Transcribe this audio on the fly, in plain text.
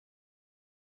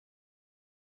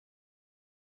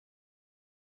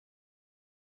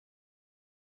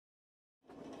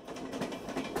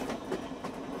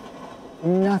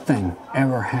Nothing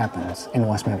ever happens in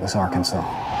West Memphis, Arkansas.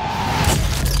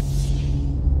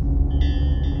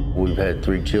 We've had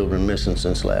 3 children missing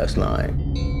since last night.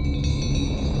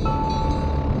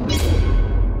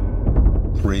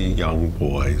 3 young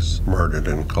boys murdered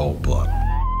in cold blood.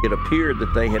 It appeared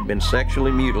that they had been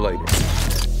sexually mutilated.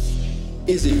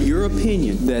 Is it your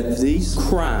opinion that these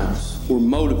crimes were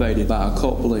motivated by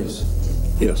occult beliefs?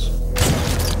 Yes.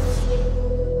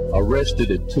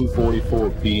 Arrested at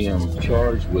 2:44 p.m.,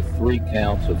 charged with 3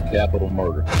 counts of capital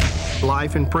murder.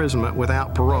 Life imprisonment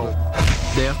without parole.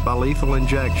 Death by lethal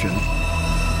injection.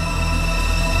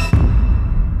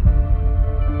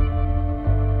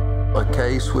 A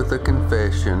case with a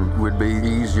confession would be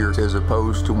easier as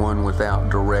opposed to one without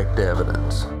direct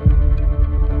evidence.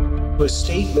 A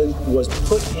statement was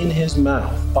put in his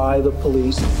mouth by the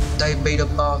police. They beat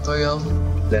up all 3 of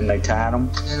them. Then they tied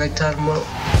him. Then they tied them up.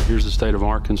 Here's the state of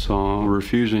Arkansas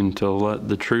refusing to let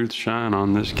the truth shine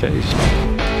on this case.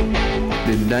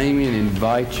 Did Damien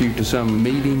invite you to some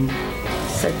meeting?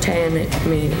 Satanic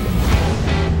meeting.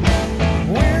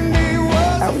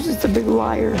 I was just a big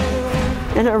liar,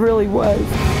 and I really was.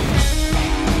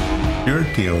 You're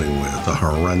dealing with a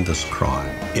horrendous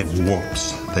crime. It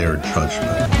warps their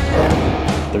judgment.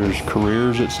 There's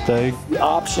careers at stake. The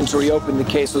option to reopen the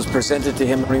case was presented to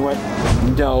him, and he went,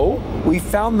 no, we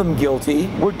found them guilty,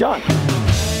 we're done.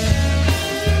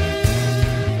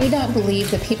 We don't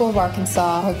believe the people of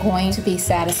Arkansas are going to be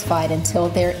satisfied until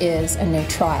there is a new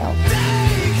trial.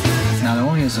 Not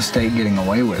only is the state getting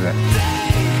away with it,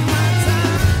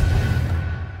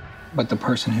 but the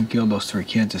person who killed those 3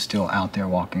 kids is still out there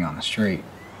walking on the street.